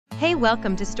Hey,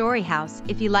 welcome to Story House.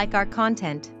 If you like our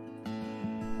content,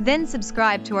 then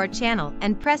subscribe to our channel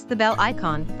and press the bell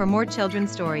icon for more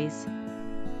children's stories.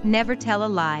 Never tell a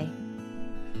lie.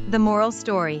 The moral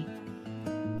story.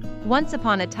 Once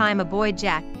upon a time, a boy,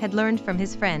 Jack, had learned from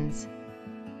his friends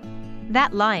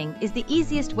that lying is the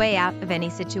easiest way out of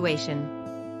any situation.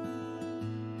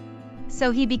 So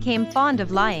he became fond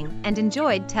of lying and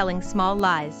enjoyed telling small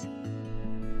lies.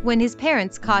 When his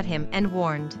parents caught him and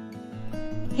warned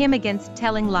him against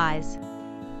telling lies,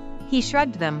 he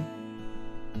shrugged them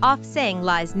off, saying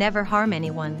lies never harm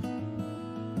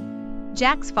anyone.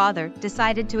 Jack's father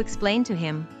decided to explain to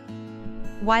him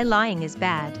why lying is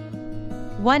bad.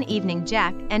 One evening,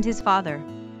 Jack and his father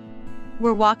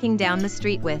were walking down the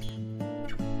street with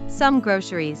some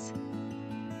groceries.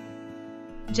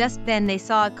 Just then they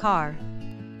saw a car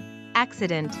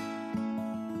accident.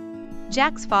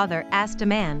 Jack's father asked a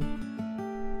man,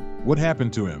 "What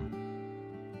happened to him?"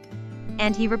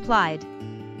 And he replied,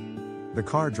 The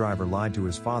car driver lied to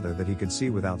his father that he could see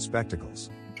without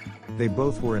spectacles. They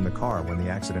both were in the car when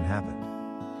the accident happened.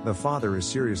 The father is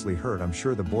seriously hurt. I'm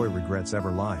sure the boy regrets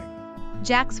ever lying.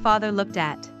 Jack's father looked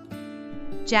at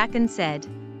Jack and said,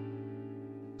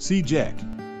 "See, Jack,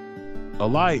 a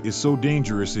lie is so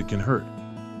dangerous it can hurt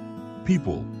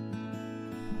people."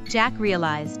 Jack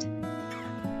realized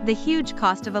the huge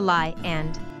cost of a lie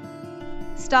and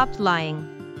stopped lying.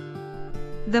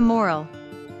 The moral: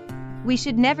 we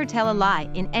should never tell a lie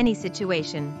in any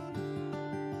situation.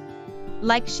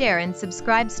 Like, share and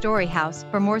subscribe Story House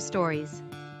for more stories.